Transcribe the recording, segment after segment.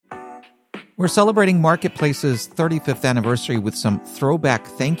We're celebrating Marketplace's 35th anniversary with some throwback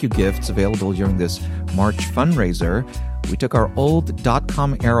thank you gifts available during this March fundraiser. We took our old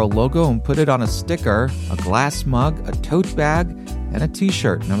 .com era logo and put it on a sticker, a glass mug, a tote bag, and a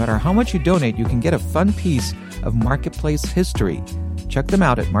t-shirt. No matter how much you donate, you can get a fun piece of Marketplace history. Check them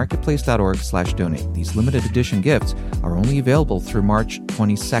out at marketplace.org/donate. These limited edition gifts are only available through March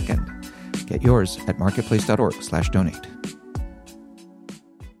 22nd. Get yours at marketplace.org/donate.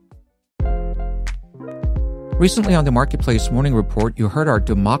 Recently on the Marketplace Morning Report, you heard our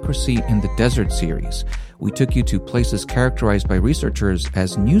Democracy in the Desert series. We took you to places characterized by researchers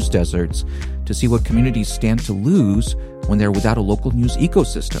as news deserts to see what communities stand to lose when they're without a local news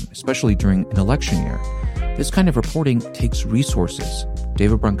ecosystem, especially during an election year. This kind of reporting takes resources.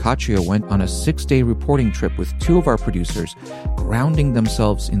 David Brancaccio went on a 6-day reporting trip with two of our producers, grounding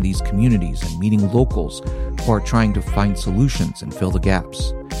themselves in these communities and meeting locals who are trying to find solutions and fill the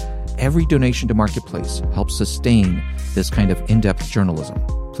gaps. Every donation to Marketplace helps sustain this kind of in-depth journalism.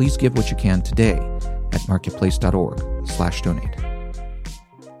 Please give what you can today at marketplace.org/donate.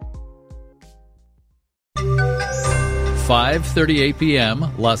 5:38 p.m.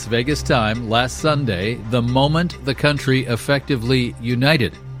 Las Vegas time last Sunday, the moment the country effectively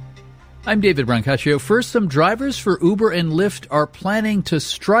united. I'm David Brancaccio. First, some drivers for Uber and Lyft are planning to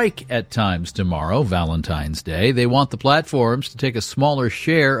strike at times tomorrow, Valentine's Day. They want the platforms to take a smaller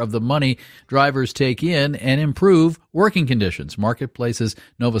share of the money drivers take in and improve working conditions. Marketplace's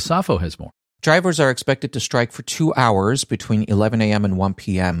Nova Safo has more. Drivers are expected to strike for 2 hours between 11 a.m. and 1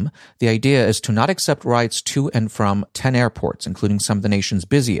 p.m. The idea is to not accept rides to and from 10 airports, including some of the nation's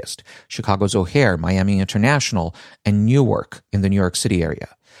busiest, Chicago's O'Hare, Miami International, and Newark in the New York City area.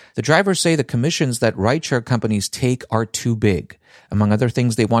 The drivers say the commissions that rideshare companies take are too big. Among other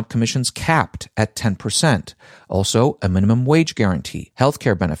things, they want commissions capped at 10%. Also, a minimum wage guarantee,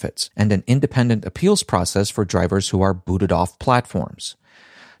 healthcare benefits, and an independent appeals process for drivers who are booted off platforms.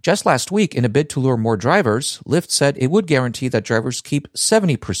 Just last week, in a bid to lure more drivers, Lyft said it would guarantee that drivers keep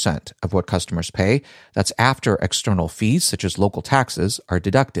 70% of what customers pay. That's after external fees, such as local taxes, are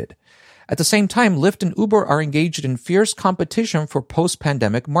deducted. At the same time, Lyft and Uber are engaged in fierce competition for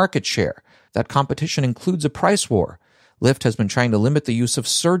post-pandemic market share. That competition includes a price war. Lyft has been trying to limit the use of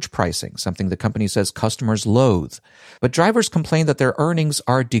surge pricing, something the company says customers loathe. But drivers complain that their earnings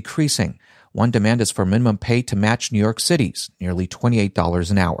are decreasing. One demand is for minimum pay to match New York City's, nearly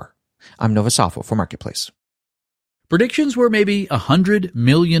 $28 an hour. I'm Nova Safo for Marketplace. Predictions were maybe 100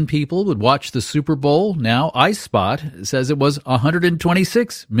 million people would watch the Super Bowl. Now, iSpot says it was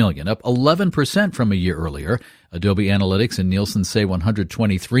 126 million, up 11% from a year earlier. Adobe Analytics and Nielsen say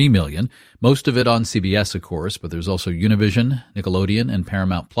 123 million. Most of it on CBS, of course, but there's also Univision, Nickelodeon, and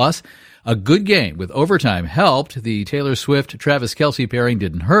Paramount Plus. A good game with overtime helped. The Taylor Swift-Travis Kelce pairing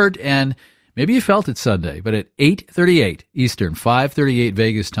didn't hurt, and maybe you felt it Sunday, but at 8:38 Eastern, 5:38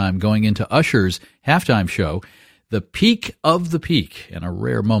 Vegas time, going into Usher's halftime show, the peak of the peak and a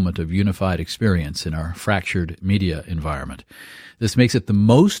rare moment of unified experience in our fractured media environment. This makes it the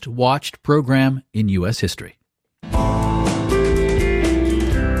most watched program in U.S. history.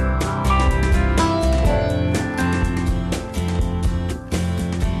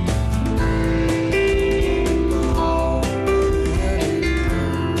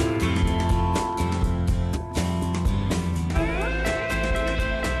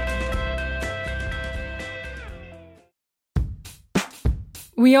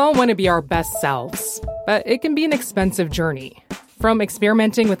 We all want to be our best selves, but it can be an expensive journey. From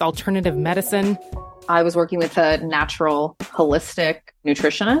experimenting with alternative medicine. I was working with a natural, holistic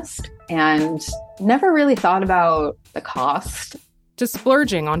nutritionist and never really thought about the cost. To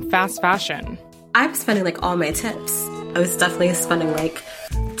splurging on fast fashion. I'm spending all my tips. I was definitely spending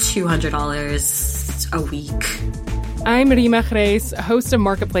 $200 a week. I'm Rima Reis, host of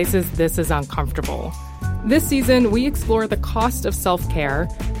Marketplace's This Is Uncomfortable. This season, we explore the cost of self-care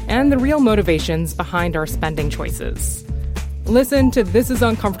and the real motivations behind our spending choices. Listen to This Is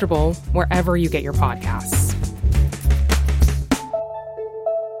Uncomfortable wherever you get your podcasts.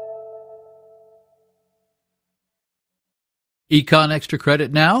 Econ Extra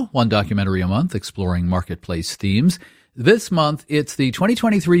Credit now, one documentary a month exploring marketplace themes. This month, it's the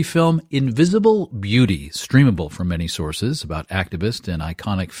 2023 film Invisible Beauty, streamable from many sources, about activist and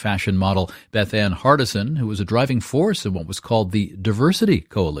iconic fashion model Beth Ann Hardison, who was a driving force in what was called the Diversity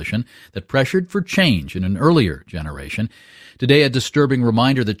Coalition that pressured for change in an earlier generation. Today, a disturbing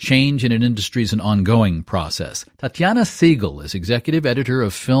reminder that change in an industry is an ongoing process. Tatiana Siegel is executive editor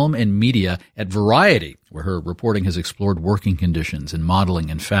of film and media at Variety, where her reporting has explored working conditions in modeling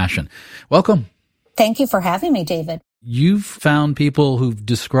and fashion. Welcome. Thank you for having me, David. You've found people who've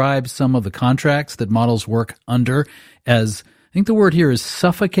described some of the contracts that models work under as, I think the word here is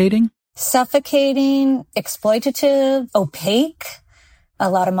suffocating. Suffocating, exploitative, opaque. A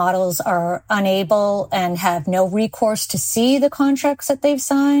lot of models are unable and have no recourse to see the contracts that they've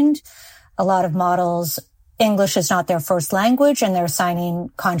signed. A lot of models, English is not their first language, and they're signing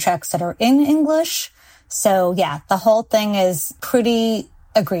contracts that are in English. So yeah, the whole thing is pretty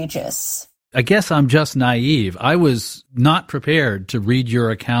egregious. I guess I'm just naive. I was not prepared to read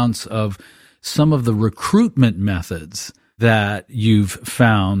your accounts of some of the recruitment methods that you've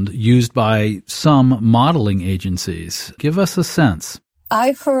found used by some modeling agencies. Give us a sense.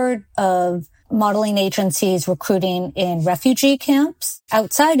 I've heard of modeling agencies recruiting in refugee camps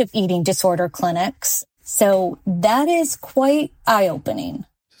outside of eating disorder clinics. So that is quite eye-opening.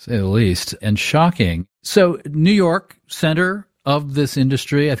 To say the least, and shocking. So New York, center of this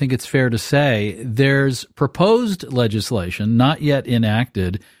industry, I think it's fair to say, there's proposed legislation, not yet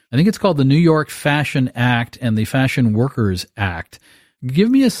enacted. I think it's called the New York Fashion Act and the Fashion Workers Act. Give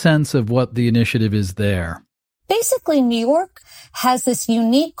me a sense of what the initiative is there. Basically, New York has this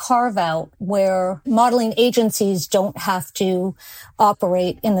unique carve-out where modeling agencies don't have to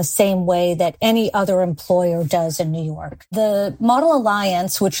operate in the same way that any other employer does in New York. The Model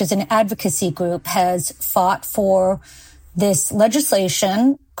Alliance, which is an advocacy group, has fought for this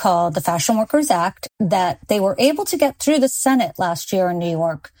legislation called the Fashion Workers Act that they were able to get through the Senate last year in New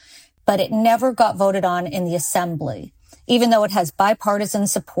York, but it never got voted on in the Assembly, even though it has bipartisan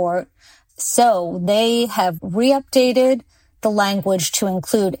support. So they have re-updated the language to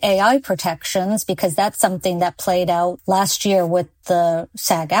include AI protections because that's something that played out last year with the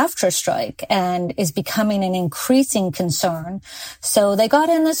SAG-AFTRA strike and is becoming an increasing concern. So they got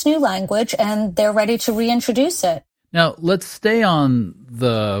in this new language and they're ready to reintroduce it. Now, let's stay on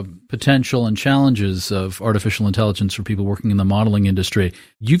the potential and challenges of artificial intelligence for people working in the modeling industry.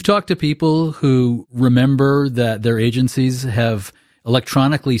 You've talked to people who remember that their agencies have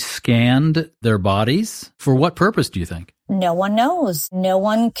electronically scanned their bodies. For what purpose, do you think? No one knows. No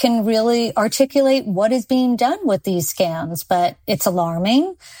one can really articulate what is being done with these scans, but it's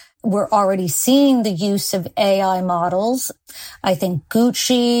alarming. We're already seeing the use of AI models. I think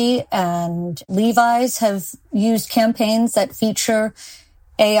Gucci and Levi's have used campaigns that feature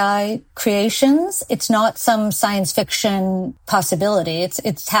AI creations. It's not some science fiction possibility.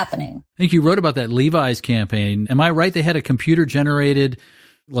 It's happening. I think you wrote about that Levi's campaign. Am I right? They had a computer-generated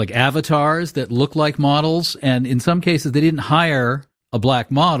like avatars that look like models, and in some cases they didn't hire a black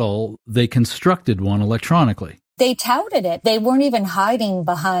model. They constructed one electronically. They touted it. They weren't even hiding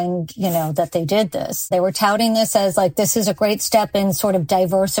behind, that they did this. They were touting this as like, this is a great step in sort of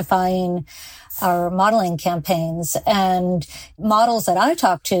diversifying our modeling campaigns. And models that I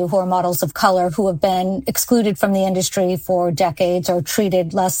talk to who are models of color who have been excluded from the industry for decades or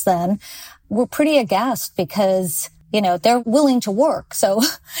treated less than were pretty aghast because, they're willing to work. So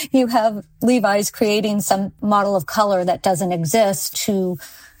you have Levi's creating some model of color that doesn't exist to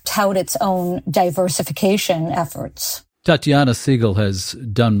tout its own diversification efforts. Tatiana Siegel has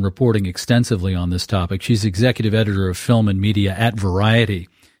done reporting extensively on this topic. She's executive editor of film and media at Variety.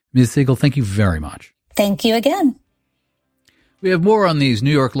 Ms. Siegel, thank you very much. Thank you again. We have more on these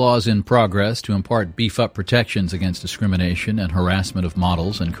New York laws in progress to in part beef up protections against discrimination and harassment of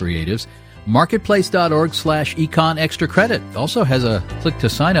models and creatives. Marketplace.org/econ extra credit also has a click to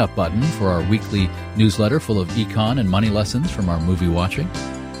sign up button for our weekly newsletter full of econ and money lessons from our movie watching.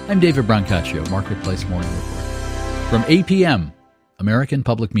 I'm David Brancaccio, Marketplace Morning Report. From APM, American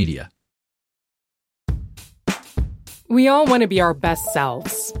Public Media. We all want to be our best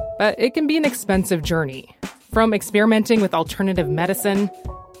selves, but it can be an expensive journey. From experimenting with alternative medicine.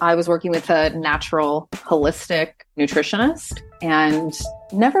 I was working with a natural, holistic nutritionist and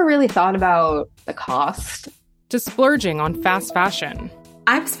never really thought about the cost. To splurging on fast fashion.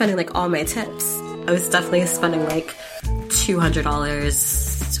 I'm spending all my tips. I was definitely spending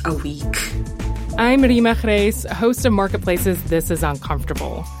 $200 a week. I'm Rima Reis, host of Marketplace's This Is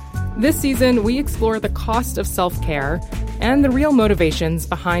Uncomfortable. This season, we explore the cost of self-care and the real motivations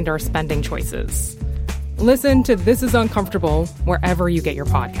behind our spending choices. Listen to This Is Uncomfortable wherever you get your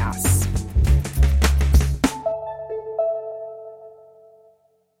podcasts.